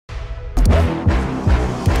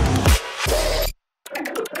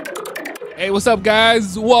Hey, what's up,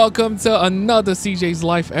 guys? Welcome to another CJ's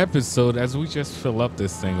Life episode as we just fill up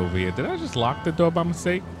this thing over here. Did I just lock the door by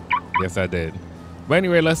mistake? Yes, I did. But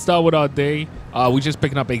anyway, let's start with our day. We just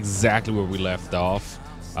picking up exactly where we left off.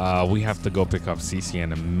 We have to go pick up Cece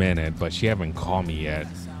in a minute, but she haven't called me yet.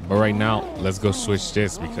 But right now, let's go switch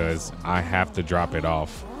this because I have to drop it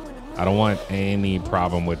off. I don't want any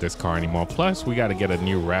problem with this car anymore. Plus, we got to get a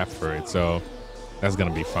new wrap for it, so that's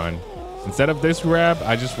gonna be fun. Instead of this wrap,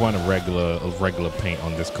 I just want a regular paint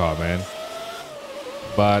on this car, man.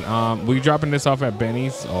 But we dropping this off at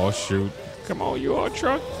Benny's. Oh shoot! Come on, you old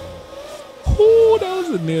truck. Ooh, that was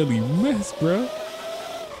a nearly miss, bro.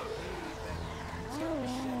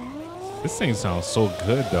 This thing sounds so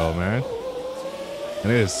good though, man.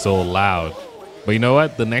 And it is so loud. But you know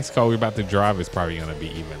what? The next car we're about to drive is probably gonna be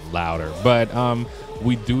even louder. But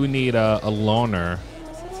we do need a loaner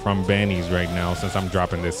from Benny's right now since I'm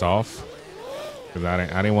dropping this off. Because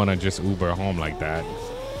I didn't want to just Uber home like that.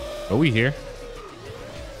 But we here.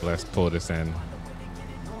 Let's pull this in.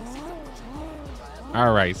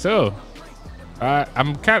 All right, so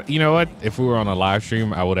I'm kind of, you know what? If we were on a live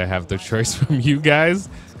stream, I would have the choice from you guys.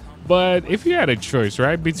 But if you had a choice,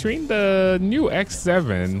 right, between the new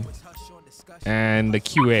X7 and the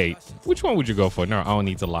Q8, which one would you go for? No, I don't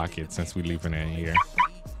need to lock it since we're leaving it in here.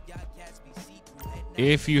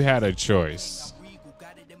 If you had a choice.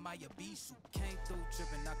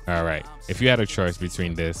 All right. If you had a choice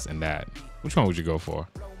between this and that, which one would you go for?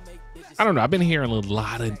 I don't know. I've been hearing a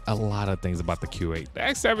lot of things about the Q8. The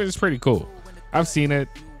X7 is pretty cool. I've seen it,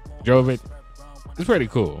 drove it. It's pretty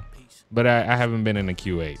cool. But I haven't been in a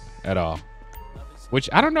Q8 at all. Which,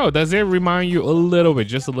 I don't know. Does it remind you a little bit,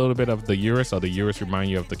 just a little bit of the Urus, or the Urus remind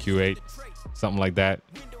you of the Q8? Something like that.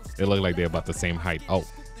 They look like they're about the same height. Oh,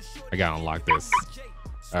 I got to unlock this.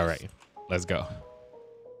 All right. Let's go.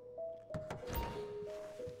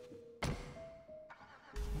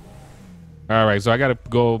 All right, so I gotta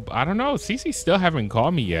go. I don't know. Cece still haven't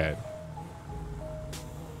called me yet.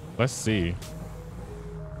 Let's see.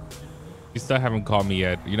 She still haven't called me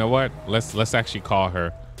yet. You know what? Let's actually call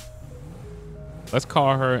her. Let's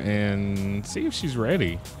call her and see if she's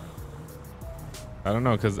ready. I don't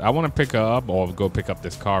know, because I want to pick her up or go pick up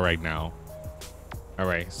this car right now. All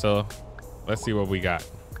right, so let's see what we got.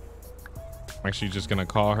 I'm actually just gonna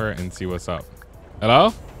call her and see what's up.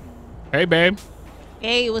 Hello? Hey, babe.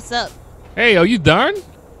 Hey, what's up? Hey, are you done?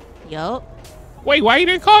 Yup. Wait, why you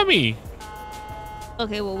didn't call me?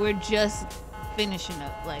 Okay, well, we're just finishing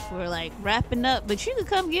up. Like, we're like wrapping up, but you could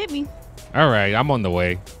come get me. All right, I'm on the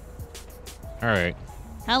way. All right.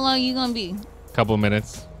 How long you gonna be? Couple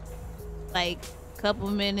minutes. Like, couple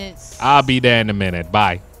minutes. I'll be there in a minute.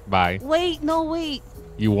 Bye. Bye. Wait, no, wait.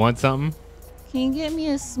 You want something? Can you get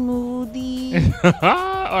me a smoothie?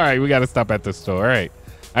 All right, we got to stop at the store. All right.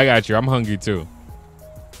 I got you. I'm hungry too.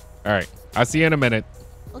 All right. I'll see you in a minute.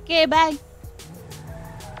 Okay, bye.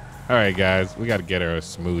 All right, guys. We got to get her a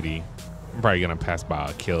smoothie. I'm probably going to pass by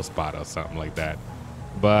a kill spot or something like that.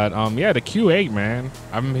 But, yeah, the Q8, man.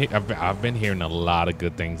 I've been hearing a lot of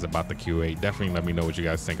good things about the Q8. Definitely let me know what you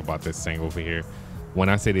guys think about this thing over here. When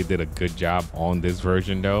I say they did a good job on this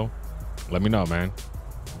version, though, let me know, man.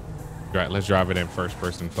 All right, let's drive it in first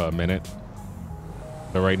person for a minute.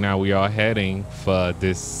 So right now we are heading for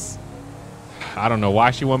this. I don't know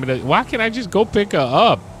why she want me to. Why can't I just go pick her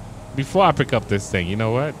up before I pick up this thing? You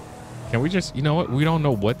know what? Can we just, you know what? We don't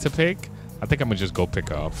know what to pick. I think I'm going to just go pick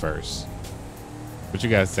her up first. What you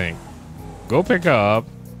guys think? Go pick her up.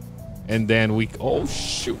 And then we, oh,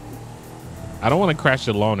 shoot. I don't want to crash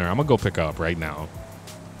the loaner. I'm going to go pick her up right now.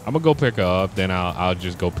 I'm going to go pick her up. Then I'll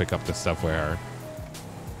just go pick up the stuff with her.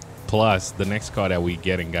 Plus, the next car that we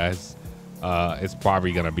getting, guys, it's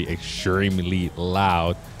probably going to be extremely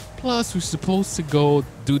loud. Plus, we're supposed to go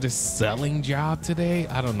do the selling job today.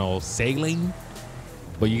 I don't know, sailing.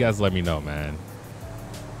 But you guys let me know, man.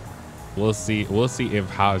 We'll see. We'll see if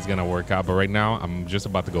how it's going to work out. But right now, I'm just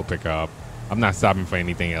about to go pick her up. I'm not stopping for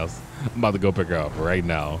anything else. I'm about to go pick her up right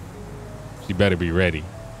now. She better be ready.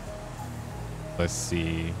 Let's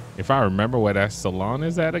see. If I remember where that salon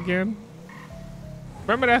is at again.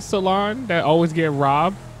 Remember that salon that always get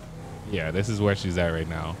robbed? Yeah, this is where she's at right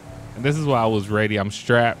now. And this is why I was ready. I'm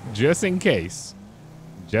strapped just in case.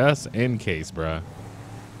 Just in case, bruh.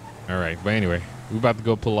 All right. But anyway, we're about to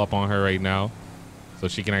go pull up on her right now so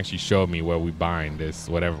she can actually show me where we buying this,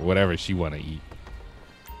 whatever she want to eat.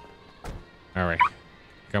 All right.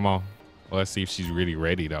 Come on. Well, let's see if she's really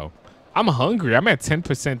ready, though. I'm hungry. I'm at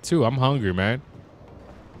 10% too. I'm hungry, man.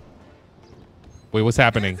 Wait, what's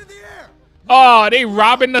happening? Oh, they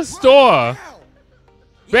robbing the store.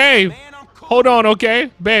 Babe, hold on, okay?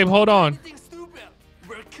 Babe, hold on.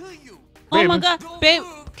 Oh my God, babe,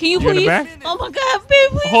 can you You in the please? back? Oh my God, babe,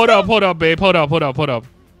 please. Hold up, babe. Hold up.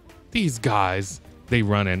 These guys, they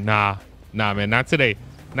running. Nah, man, not today.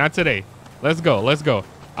 Let's go.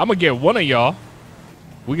 I'm gonna get one of y'all.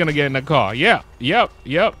 We're gonna get in the car. Yeah, yep.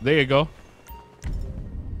 There you go.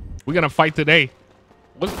 We're gonna fight today.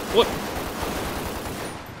 What?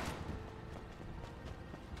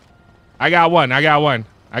 I got one. I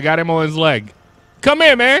got him on his leg. Come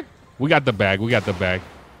here, man. We got the bag.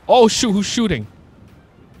 Oh, shoot. Who's shooting?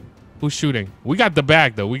 We got the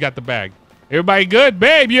bag, though. Everybody good?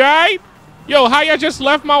 Babe, you all right? Yo, how y'all just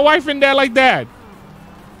left my wife in there like that?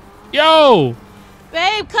 Yo.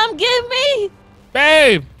 Babe, come get me.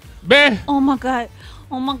 Babe. Oh my God,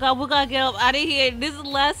 we gotta get up out of here. This is the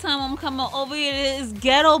last time I'm coming over here to this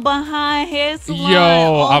ghetto behind hair salon.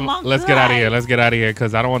 Yo, let's get out of here.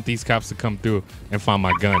 Because I don't want these cops to come through and find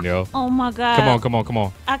my gun, yo. Oh my God. Come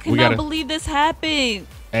on. I cannot believe this happened.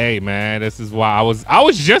 Hey, man, this is why I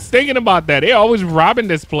was just thinking about that. They always robbing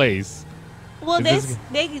this place. Well,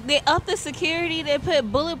 they upped the security. They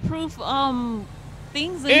put bulletproof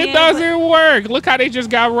things in there. It doesn't work. Look how they just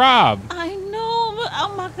got robbed. I know.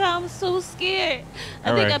 Oh my God, I'm so scared.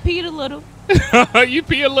 I think right. I peed a little. You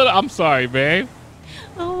pee a little. I'm sorry, babe.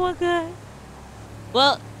 Oh my God.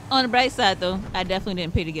 Well, on the bright side though, I definitely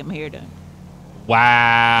didn't pay to get my hair done.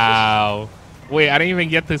 Wow. Wait, I didn't even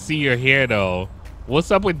get to see your hair though.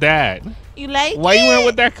 What's up with that? You like Why it? you went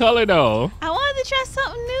with that color though? I wanted to try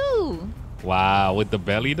something new. Wow, with the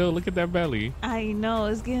belly though. Look at that belly. I know,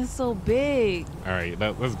 it's getting so big. All right,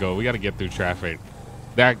 let's go. We got to get through traffic.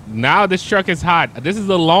 Now this truck is hot. This is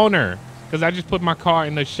the loaner because I just put my car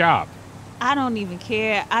in the shop. I don't even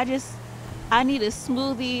care. I need a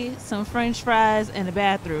smoothie, some French fries, and a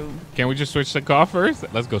bathroom. Can we just switch the car first?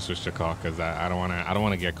 Let's go switch the car because I don't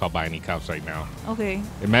want to get caught by any cops right now. Okay.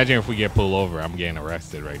 Imagine if we get pulled over. I'm getting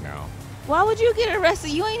arrested right now. Why would you get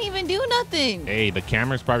arrested? You ain't even do nothing. Hey, the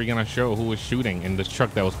camera's probably gonna show who was shooting in this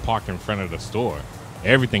truck that was parked in front of the store.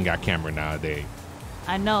 Everything got camera nowadays.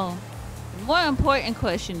 I know. The more important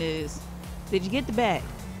question is, did you get the bag?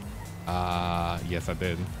 Yes, I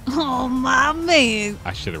did. Oh my man.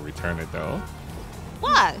 I should have returned it though.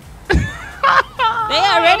 Why? They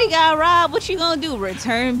already got robbed. What you gonna do?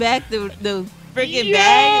 Return back the freaking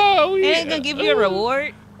bag? They ain't gonna give you a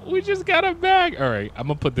reward? We just got a bag. All right, I'm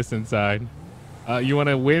gonna put this inside. You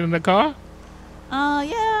wanna wait in the car?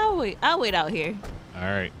 Yeah, I'll wait out here. All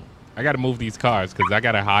right. I gotta move these cars because I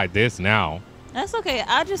gotta hide this now. That's okay.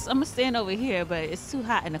 I'm gonna stand over here, but it's too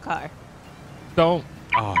hot in the car. Don't.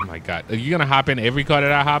 Oh my God. Are you gonna hop in every car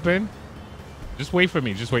that I hop in? Just wait for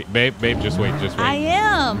me. Just wait, babe. Just wait. I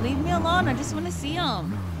am. Leave me alone. I just want to see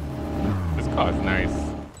them. This car is nice.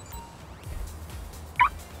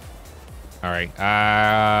 All right.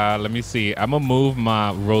 Let me see. I'm gonna move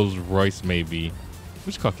my Rolls-Royce maybe.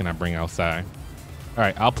 Which car can I bring outside? All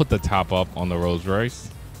right. I'll put the top up on the Rolls-Royce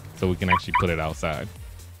so we can actually put it outside.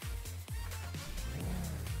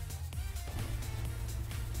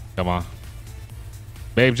 Come on.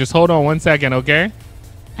 Babe, just hold on 1 second, okay?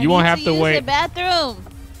 You won't have to wait. The bathroom.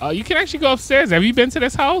 You can actually go upstairs. Have you been to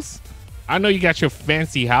this house? I know you got your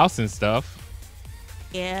fancy house and stuff.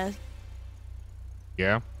 Yeah.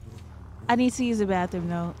 Yeah? I need to use the bathroom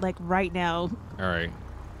though, like right now. All right.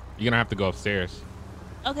 You're gonna have to go upstairs.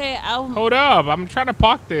 Okay, Hold up. I'm trying to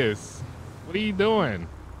park this. What are you doing?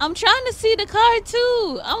 I'm trying to see the car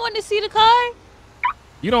too. I want to see the car.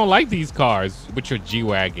 You don't like these cars with your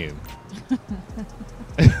G-Wagon.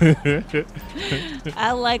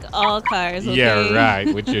 I like all cars, okay? Yeah,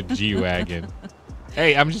 right. With your G-Wagon.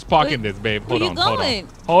 Hey, I'm just parking this, babe. Hold on.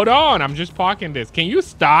 Hold on. I'm just parking this. Can you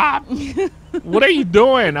stop? What are you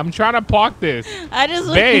doing? I'm trying to park this.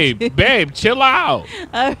 Babe, chill out.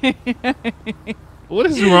 All right. What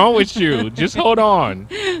is wrong with you? Just hold on.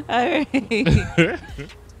 All right.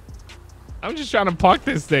 I'm just trying to park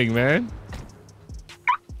this thing, man.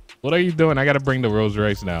 What are you doing? I got to bring the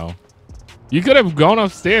Rolls-Royce now. You could have gone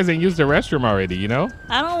upstairs and used the restroom already, you know?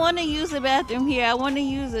 I don't want to use the bathroom here. I want to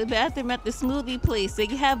use the bathroom at the smoothie place. They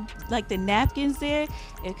have like the napkins there.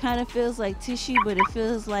 It kind of feels like tissue, but it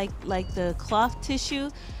feels like the cloth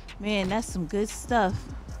tissue. Man, that's some good stuff.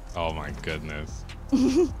 Oh my goodness.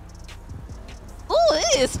 Oh,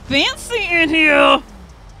 it is fancy in here.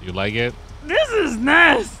 You like it? This is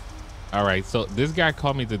nice. All right, so this guy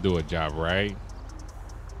called me to do a job, right?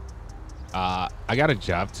 I got a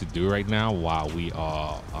job to do right now while we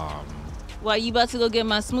are While you about to go get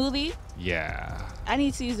my smoothie? Yeah. I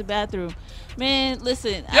need to use the bathroom. Man,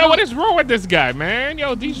 listen. Yo, what is wrong with this guy, man?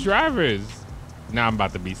 Yo, these drivers. Now I'm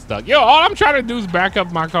about to be stuck. Yo, all I'm trying to do is back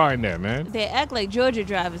up my car in there, man. They act like Georgia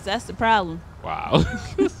drivers. That's the problem. Wow.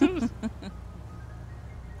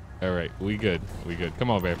 All right, we good. We good.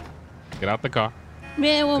 Come on, babe. Get out the car.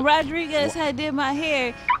 Man, when Rodriguez had did my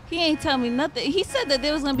hair, he ain't tell me nothing. He said that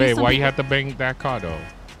there was gonna be Babe, some why you people- have to bang that car though?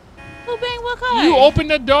 Who banged what car? You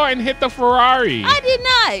opened the door and hit the Ferrari. I did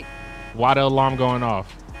not. Why the alarm going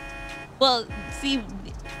off? Well, see,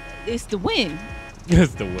 it's the wind.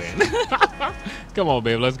 It's the wind. Come on,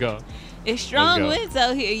 babe. Let's go. It's strong Let's go. winds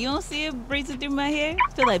out here. You don't see it breezing through my hair?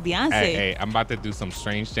 I feel like Beyonce. Hey, I'm about to do some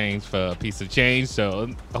strange change for a piece of change. So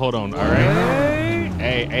hold on. All right.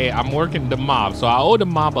 Hey, I'm working the mob. So I owe the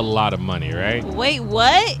mob a lot of money, right? Wait,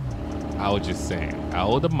 what? I was just saying. I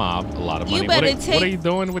owe the mob a lot of money. You better What are you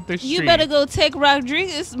doing with this street? You better go take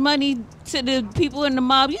Rodriguez money to the people in the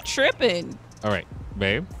mob. You tripping. All right,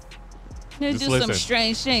 babe. They Just do some listen.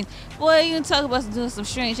 strange things. Boy, you can talk about doing some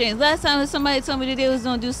strange things. Last time somebody told me that they was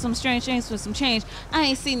gonna do some strange things for some change, I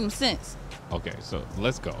ain't seen them since. Okay, so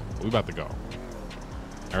let's go. We about to go.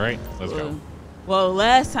 All right, let's go. Well,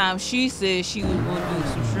 last time she said she was gonna do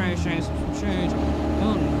some strange things for some change.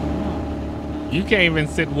 You can't even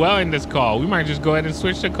sit well in this car. We might just go ahead and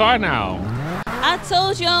switch the car now. I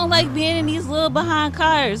told you I don't like being in these little behind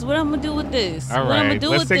cars. What I'm gonna do with this? All what I'm gonna right, do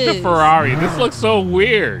let's with take this? the Ferrari. This looks so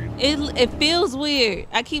weird. It feels weird.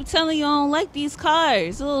 I keep telling you I don't like these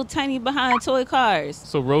cars. Little tiny behind toy cars.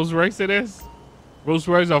 So Rolls-Royce it is?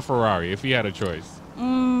 Rolls-Royce or Ferrari, if you had a choice?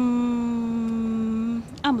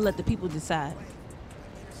 I'm gonna let the people decide.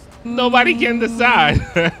 Nobody can decide.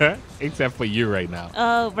 Except for you right now.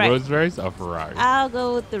 Oh, right. Rolls-Royce or Ferrari? I'll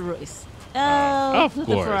go with the Royce. Of The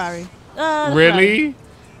course. Ferrari. The Really?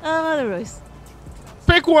 Ferrari. The Royce.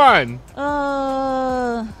 Pick one.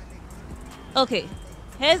 Okay.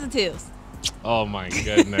 Heads or tails? Oh my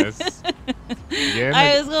goodness. Yeah. All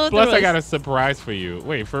right, let's go with Plus, the I Royce. got a surprise for you.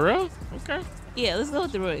 Wait, for real? Okay. Yeah, let's go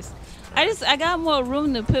with the Royce. I got more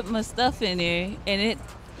room to put my stuff in there, and it.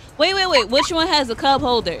 Wait. Which one has a cup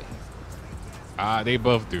holder? They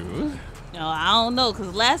both do. No, I don't know,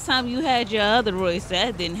 cause last time you had your other Royce,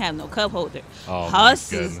 that didn't have no cup holder. Oh my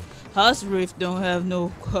goodness. Huss Rift don't have no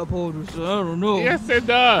cup holder, so I don't know. Yes, it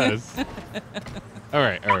does. All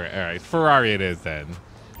right. Ferrari it is then.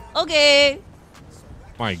 Okay.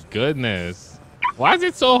 My goodness. Why is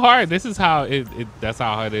it so hard? This is how that's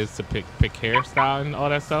how hard it is to pick hairstyle and all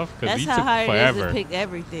that stuff. That's you how took hard forever. it is to pick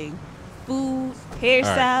everything. Food,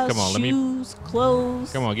 hairstyles, come on, let me- shoes,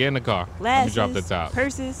 clothes, Come on, get in the car. glasses, Let me drop the top.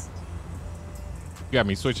 purses, You got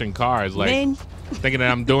me switching cars, like men. thinking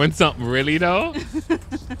that I'm doing something really though.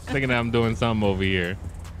 Thinking that I'm doing something over here.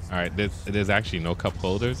 All right, there's actually no cup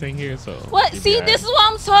holders in here, so. What? keep See, your this eye- is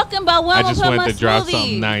what I'm talking about. When I I'm just gonna put wanted my to drop smoothie.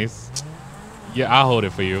 something nice. Yeah, I'll hold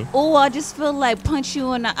it for you. Oh, I just feel like punch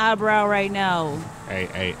you in the eyebrow right now.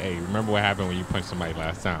 Hey, remember what happened when you punched somebody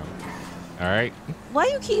last time? All right. Why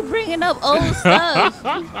you keep bringing up old stuff?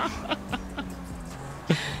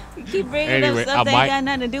 You keep bringing Anyway, up stuff that ain't got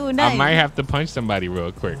nothing to do with I nothing. might have to punch somebody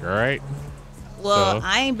real quick. All right. Well, so.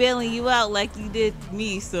 I ain't bailing you out like you did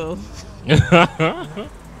me, so.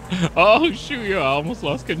 Oh shoot! Yo, I almost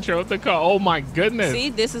lost control of the car. Oh my goodness! See,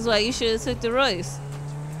 this is why you should have took the Royce.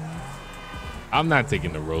 I'm not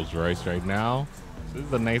taking the Rolls-Royce right now. This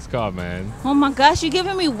is a nice car, man. Oh my gosh, you're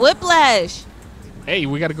giving me whiplash. Hey,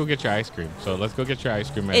 we gotta go get your ice cream. So let's go get your ice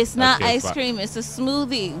cream. It's not Kids ice spot. cream, it's a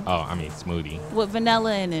smoothie Oh, I mean smoothie with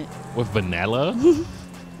vanilla in it. with vanilla.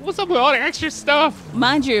 What's up with all the extra stuff?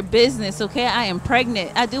 Mind your business, okay? I am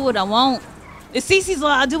pregnant. I do what I want. It's Cece's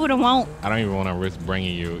law. I do what I want. I don't even want to risk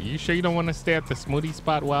bringing you. You sure you don't want to stay at the smoothie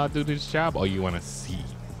spot while I do this job, or you want to see?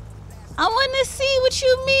 I want to see what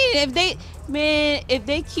you mean. If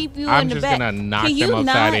they keep you I'm in the just back, gonna knock can you them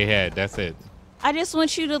upside not? their head. That's it. I just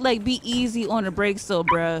want you to like be easy on the brakes, so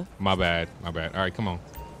bruh. My bad. All right, come on.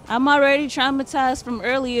 I'm already traumatized from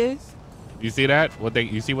earlier. You see that?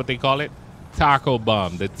 You see what they call it? Taco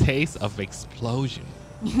bomb. The taste of explosion.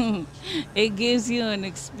 It gives you an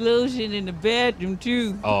explosion in the bathroom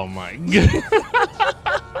too. Oh my god.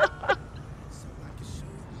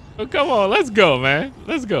 Oh, come on, let's go, man.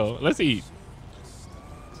 Let's go. Let's eat.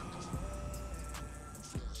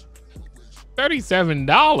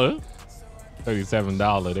 $37.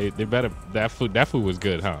 $37. They better. That food was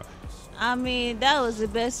good, huh? I mean, that was the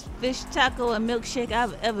best fish taco and milkshake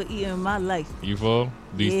I've ever eaten in my life. You full?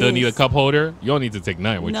 Do you still need a Yes. cup holder? You don't need to take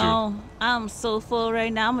none with you. No, I'm so full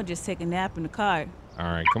right now. I'm gonna just take a nap in the car. All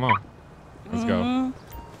right, come on. Let's go.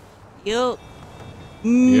 Yup.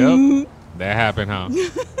 Yep. That happened, huh?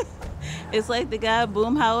 It's like the guy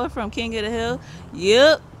Boomhauer from King of the Hill.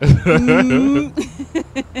 Yep.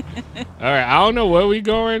 All right, I don't know where we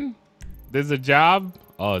going. There's a job.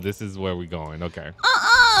 Oh, this is where we going. Okay.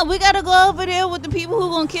 We gotta go over there with the people who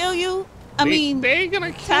gonna kill you. They ain't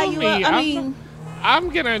gonna tie kill you me. up.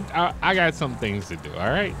 I got some things to do. All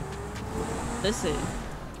right. Listen,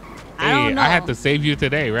 Hey, I don't know. I had to save you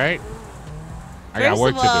today, right? I got First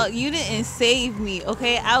work of all, to do. you didn't save me,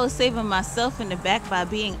 okay? I was saving myself in the back by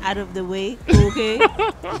being out of the way, okay?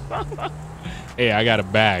 Hey, I got a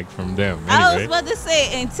bag from them. Anyway. I was about to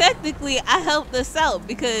say, and technically, I helped us out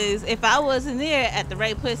because if I wasn't there at the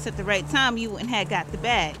right place at the right time, you wouldn't have got the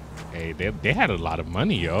bag. Hey, they had a lot of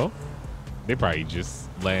money, yo. They probably just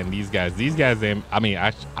letting these guys. I mean,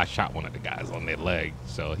 I shot one of the guys on their leg,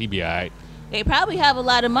 so he be all right. They probably have a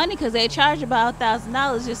lot of money because they charge about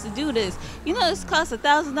 $1,000 just to do this. You know, this costs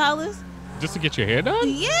 $1,000. Just to get your hair done?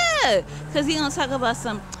 Yeah, because he gonna talk about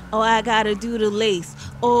some, oh, I gotta do the lace.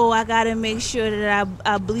 Oh, I gotta make sure that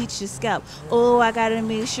I bleach the scalp. Oh, I gotta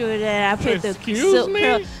make sure that I put the silk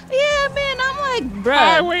curl. Yeah, man, I'm like, bro.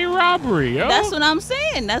 Highway robbery, yo. That's what I'm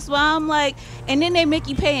saying. That's why I'm like, and then they make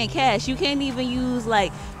you pay in cash. You can't even use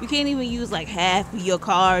like half of your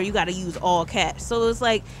car. You gotta use all cash. So it's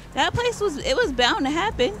like that place was bound to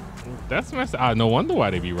happen. That's messed up. No wonder why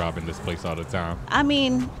they be robbing this place all the time. I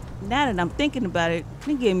mean, now that I'm thinking about it,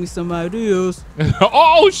 they gave me some ideas.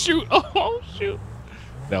 Oh shoot! Oh shoot!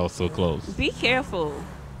 That was so close. Be careful.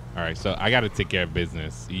 All right, so I got to take care of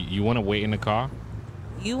business. You want to wait in the car?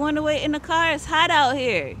 You want to wait in the car? It's hot out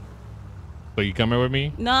here. So you coming with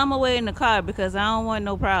me? No, I'm gonna wait in the car because I don't want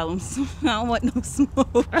no problems. I don't want no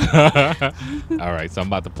smoke. All right, so I'm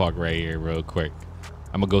about to park right here real quick.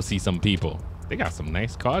 I'm gonna go see some people. They got some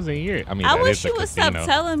nice cars in here. I mean, I that wish is a you would casino. stop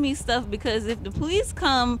telling me stuff because if the police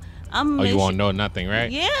come, I'm. Oh, you won't know nothing, right?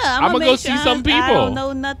 Yeah, I'm gonna go see some people. I don't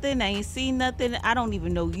know nothing. I ain't seen nothing. I don't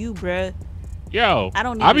even know you, bruh. Yo, I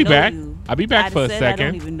don't even I'll be know back. you. I'll be back for a second. I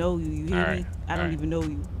don't even know you. You hear All right, me? I all don't right. even know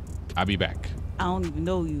you. I'll be back. I don't even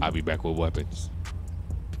know you. I'll be back with weapons.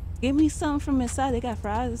 Give me something from inside. They got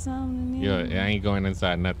fries or something in there? Yeah, I ain't going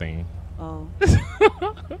inside nothing. Oh.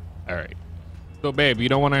 All right. So, babe, you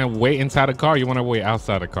don't want to wait inside the car? You want to wait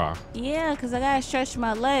outside the car? Yeah, because I got to stretch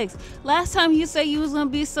my legs. Last time you said you was going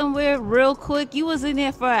to be somewhere real quick, you was in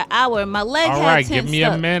there for an hour. My leg All had right, tensed give me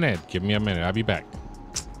up. a minute. Give me a minute. I'll be back.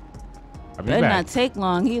 I'll be Better back. not take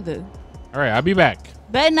long either. All right, I'll be back.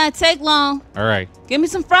 Better not take long. All right. Give me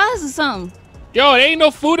some fries or something. Yo, there ain't no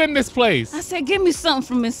food in this place. I said, give me something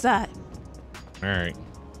from inside. All right.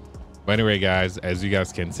 But anyway, guys, as you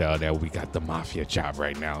guys can tell, that we got the mafia job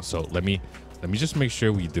right now. So let me just make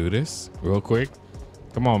sure we do this real quick.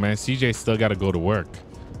 Come on, man. CJ still got to go to work.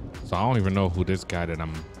 So I don't even know who this guy that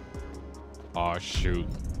I'm. Oh, shoot.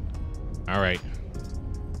 All right.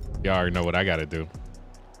 Y'all already know what I got to do.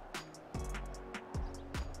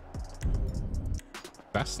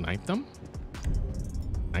 Did I snipe them?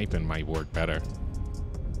 Sniping might work better.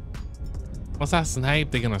 Once I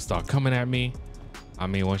snipe, they're going to start coming at me. I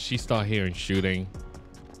mean, when she start hearing shooting.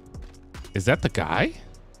 Is that the guy?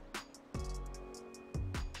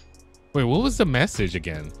 Wait, what was the message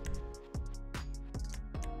again?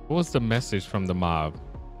 What was the message from the mob?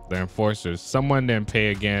 The enforcers. Someone didn't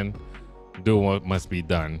pay again. Do what must be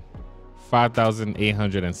done.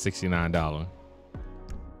 $5,869. All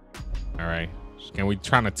right. Can we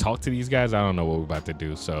try to talk to these guys? I don't know what we're about to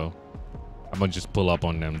do, so I'm gonna just pull up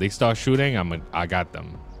on them. They start shooting, I got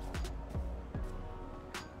them.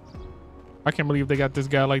 I can't believe they got this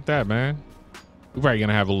guy like that, man. We're probably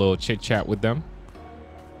gonna have a little chit chat with them.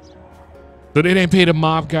 So they didn't pay the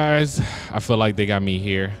mob, guys. I feel like they got me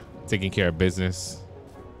here taking care of business.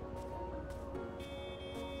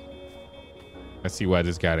 Let's see why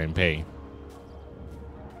this guy didn't pay.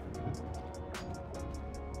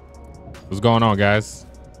 What's going on, guys?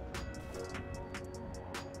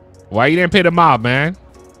 Why you didn't pay the mob, man?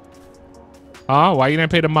 Huh? Why you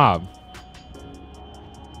didn't pay the mob?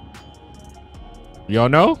 Y'all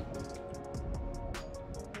know?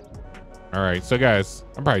 All right, so guys,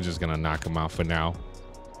 I'm probably just gonna knock him out for now.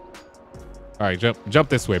 All right, jump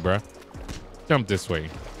this way, bro. Jump this way.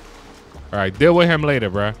 All right, deal with him later,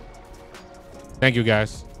 bro. Thank you,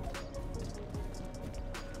 guys.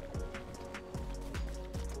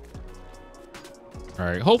 All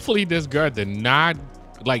right, hopefully this girl did not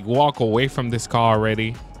like walk away from this car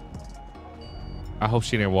already. I hope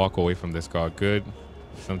she didn't walk away from this car. Good.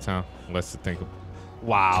 Sometimes less to think of.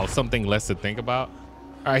 Wow, something less to think about.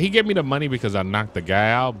 All right, he gave me the money because I knocked the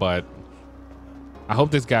guy out, but I hope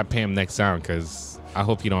this guy pay him next time because I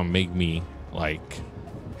hope you don't make me like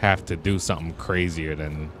have to do something crazier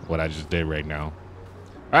than what I just did right now.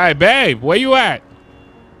 All right, babe, where you at?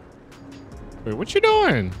 Wait, what you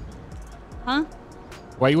doing? Huh?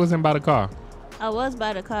 Why you wasn't by the car? I was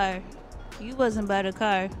by the car. You wasn't by the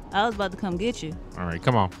car. I was about to come get you. All right,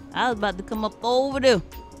 come on. I was about to come up over there.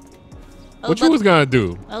 What you was gonna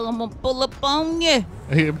do? I'm gonna pull up on you.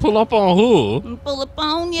 Pull up on who? Pull up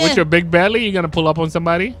on you. With your big belly, you gonna pull up on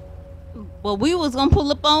somebody? Well, we was gonna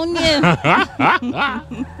pull up on you. All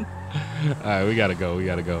right, we gotta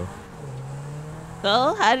go.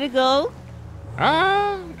 So, how'd it go?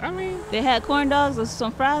 I mean, They had corn dogs or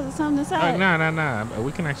some fries or something inside. nah.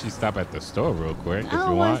 We can actually stop at the store real quick if I you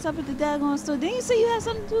don't want want. to stop at the daggone store. Didn't you say you had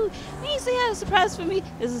something to do? Didn't you say you had a surprise for me?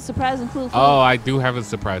 Does a surprise include food? Oh, I do have a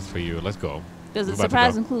surprise for you. Let's go. Does a We're about to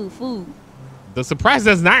surprise go. include food? The surprise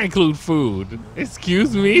does not include food.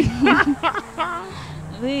 Excuse me. I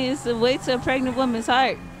mean, it's a way to a pregnant woman's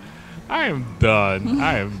heart. I am done.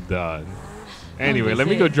 Anyway, let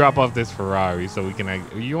me go drop off this Ferrari so we can.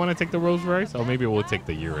 You want to take the Rolls-Royce, or maybe we'll take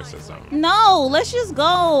the Urus or something. No, let's just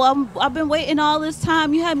go. I've been waiting all this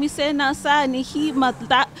time. You had me sitting outside in the heat. My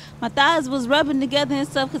thighs was rubbing together and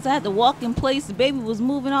stuff because I had to walk in place. The baby was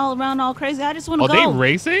moving all around all crazy. I just want to go. Oh, they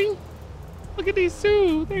racing? Look at these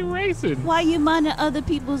two. They racing. Why you minding other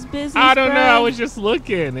people's business? I don't know. bruh? I was just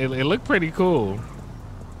looking. It looked pretty cool.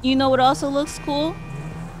 You know what also looks cool?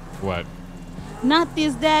 What? Not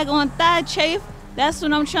this daggone thigh chafe. That's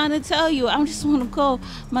what I'm trying to tell you. I just want to go.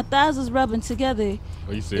 My thighs was rubbing together.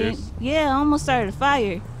 Are you serious? Yeah, I almost started a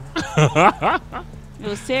fire. It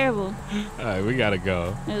was terrible. All right, we gotta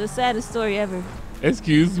go. It was the saddest story ever.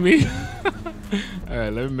 Excuse me. All right,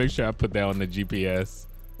 let me make sure I put that on the GPS.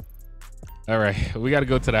 All right, we gotta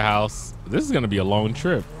go to the house. This is gonna be a long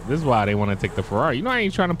trip. This is why they want to take the Ferrari. You know, I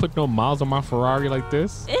ain't trying to put no miles on my Ferrari like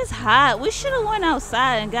this. It's hot. We should have went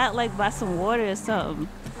outside and got like by some water or something.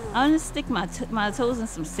 I want to stick my toes in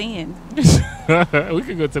some sand. We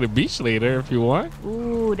could go to the beach later if you want.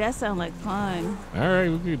 Ooh, that sounds like fun. All right,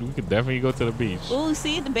 we could definitely go to the beach. Ooh,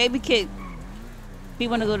 see the baby kid. He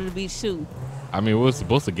want to go to the beach too. I mean, we were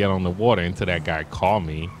supposed to get on the water until that guy called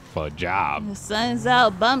me for a job. The sun's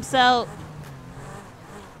out, bumps out.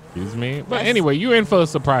 Excuse me. But anyway, you in for a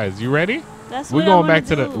surprise. You ready? That's We're what going I back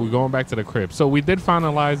wanna to do. we're going back to the crib. So we did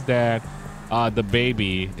finalize that the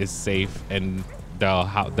baby is safe in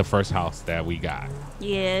the first house that we got.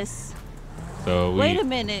 Yes. So Wait a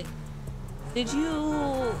minute. Did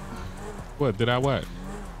you? What did I what?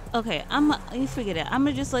 Okay, you figure that. I'm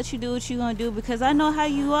gonna just let you do what you're gonna do because I know how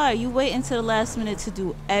you are. You wait until the last minute to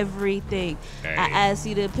do everything. Hey. I asked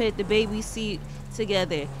you to put the baby seat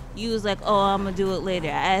together. You was like, oh, I'm gonna do it later.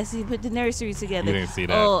 I asked you to put the nursery together. You didn't see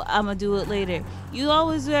that. Oh, I'm gonna do it later. You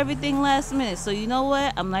always do everything last minute. So you know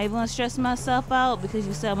what? I'm not even gonna stress myself out because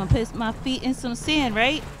you said I'm gonna put my feet in some sand,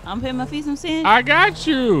 right? I'm putting my feet in some sand. I got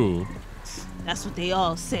you. That's what they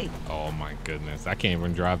all say. Oh my goodness, I can't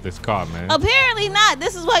even drive this car, man. Apparently not.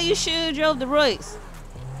 This is why you should have drove the Royce.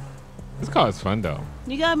 This car is fun though.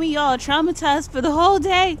 You got me all traumatized for the whole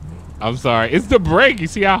day. I'm sorry. It's the brake. You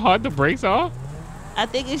see how hard the brakes are? I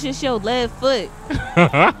think it's just your left foot.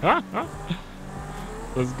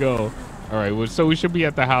 Let's go. All right. Well, so we should be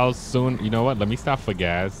at the house soon. You know what? Let me stop for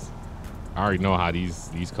gas. I already know how these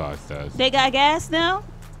cars does. They got gas now?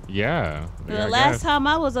 Yeah. they The got last gas. time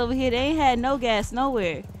I was over here, they ain't had no gas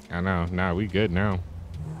nowhere. I know. Nah, we good now.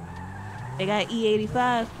 They got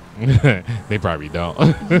E85. They probably don't.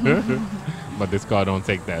 But this car don't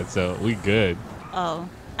take that, so we good. Oh,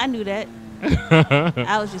 I knew that.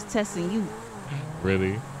 I was just testing you.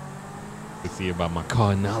 Really? To see about my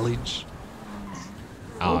car knowledge.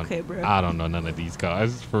 Okay, bro. I don't know none of these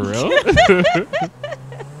cars for real.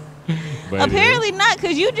 But Apparently not,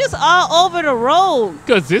 because you just all over the road.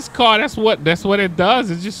 because this car, that's what it does.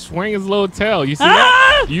 It just swing his little tail. You see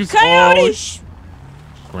Ah! that? You Coyote!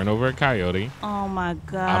 Ran over a coyote. Oh, my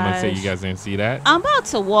God. I'm gonna say you guys didn't see that. I'm about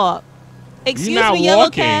to walk. Excuse You're not me, yellow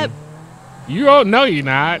walking. cab. You don't know you're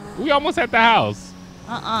not. We almost at the house.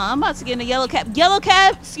 I'm about to get in a yellow cab. Yellow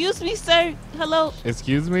cab, excuse me, sir. Hello.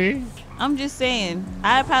 Excuse me? I'm just saying,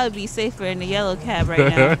 I'd probably be safer in the yellow cab right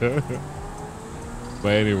now.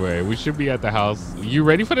 But anyway, we should be at the house. You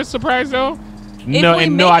ready for the surprise though? we No, I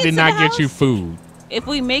make it did to not the get you house? food. If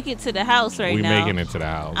we make it to the house right We now, making it to the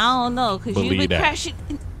house. I don't know, because you Believe be that. crashing.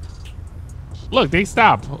 Look, they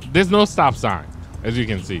stop. There's no stop sign, as you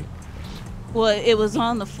can see. Well, it was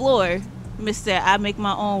on the floor, mister. I make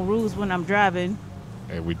my own rules when I'm driving.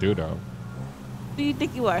 Hey, we do though. Who do you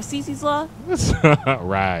think you are, Cece's Law?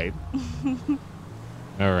 Right.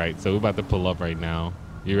 All right, so we're about to pull up right now.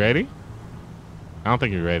 You ready? I don't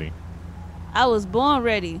think you're ready. I was born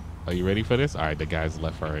ready. Are you ready for this? All right, the guys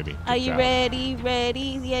left already. Are Good you job. ready?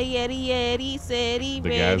 Ready? Yeah, yeti, said he The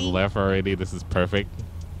ready. guys left already. This is perfect.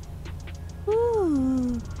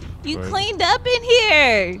 Ooh, you Right. cleaned up in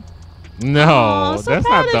here. No, Aw, I'm so that's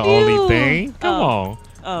proud not the of only you. thing. Come Oh. on.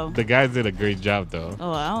 Oh. The guys did a great job though.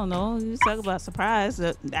 Oh, I don't know. You talk about surprise.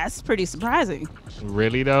 That's pretty surprising.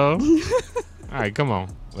 Really though? All right, come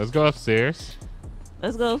on. Let's go upstairs.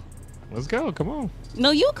 Let's go. Let's go. Come on.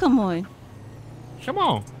 No, you come on. Come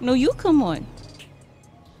on. No, you come on.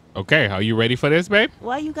 Okay, are you ready for this, babe?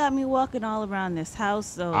 Why you got me walking all around this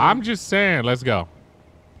house though? I'm just saying, let's go.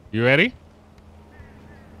 You ready?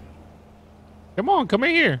 Come on, come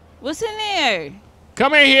in here. What's in there?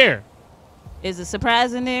 Come in here. Is a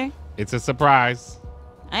surprise in there? It's a surprise.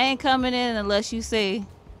 I ain't coming in unless you say.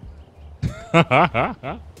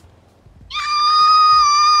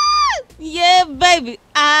 Yeah, baby.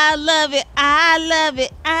 I love it. I love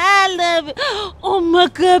it. I love it. Oh my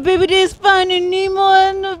God, baby, there's Finding Nemo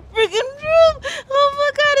in the freaking room. Oh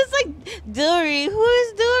my God, it's like Dory. Who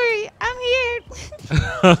is Dory? I'm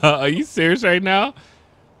here. Are you serious right now?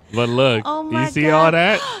 But look, Oh you my see God. all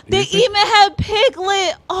that? They You see- even have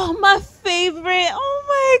Piglet. Oh, my favorite. Oh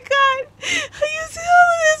my God. You see all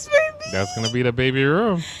of this, baby? That's gonna be the baby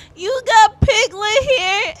room. You got Piglet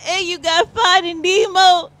here, and you got Finding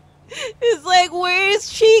Nemo. It's like, where's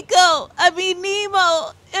Chico? I mean,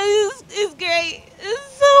 Nemo. It's great.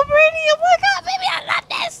 It's so pretty. Oh my God, baby, I love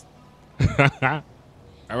this.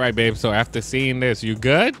 All right, babe. So after seeing this, you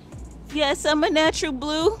good? Yes, I'm a natural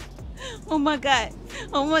blue. Oh my God.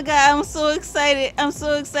 Oh my God, I'm so excited. I'm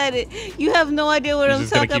so excited. You have no idea what You're I'm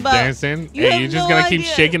just gonna talking keep about. dancing? You Hey, have you're just no gonna keep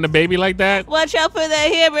idea. shaking the baby like that? Watch out for that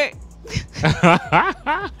hammer.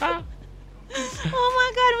 Oh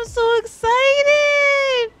my God, I'm so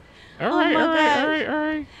excited. All Oh right, my all right, God. all right, all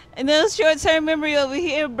right. And no short-term memory over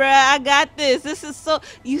here, bruh. I got this. This is so...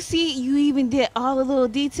 You see, you even did all the little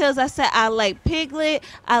details. I said I like Piglet.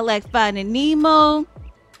 I like Finding Nemo.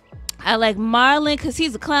 I like Marlin because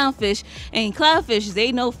he's a clownfish. And clownfishes,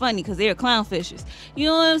 they know funny because they're clownfishes. You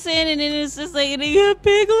know what I'm saying? And then it's just like, and then you have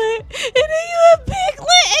Piglet. And then you have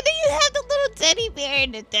Piglet. And then you have the little teddy bear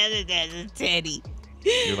and the teddy.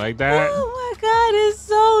 You like that? Oh my God, it's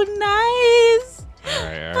so nice. All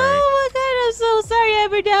right, all right. Oh my God, I'm so sorry I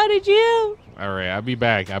ever doubted you. All right, I'll be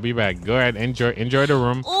back. I'll be back. Go ahead, enjoy the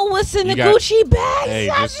room. Oh, what's in You the got- Gucci bag? Hey,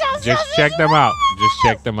 just check them out. Just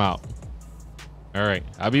check them out. All right,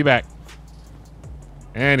 I'll be back.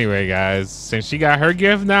 Anyway, guys, since she got her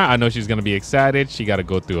gift now, I know she's gonna be excited. She got to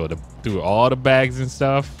go through all the bags and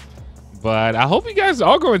stuff. But I hope you guys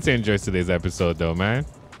are going to enjoy today's episode, though, man.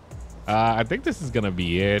 I think this is gonna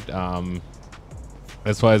be it.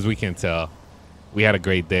 As far as we can tell, we had a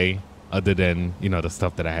great day, other than the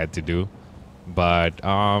stuff that I had to do. But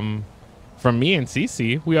from me and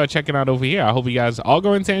Cece, we are checking out over here. I hope you guys are all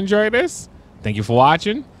going to enjoy this. Thank you for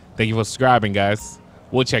watching. Thank you for subscribing, guys.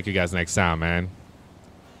 We'll check you guys next time, man.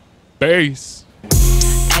 Peace.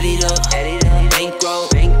 Add it up, bankroll,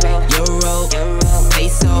 euro,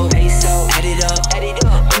 peso, add it up,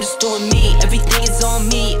 I'm just doing me, everything is on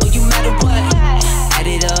me, oh you matter what, add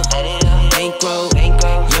it up, bankroll,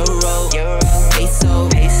 euro, peso,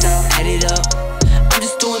 add it up, I'm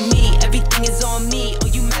just doing me, everything is on me, oh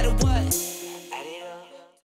you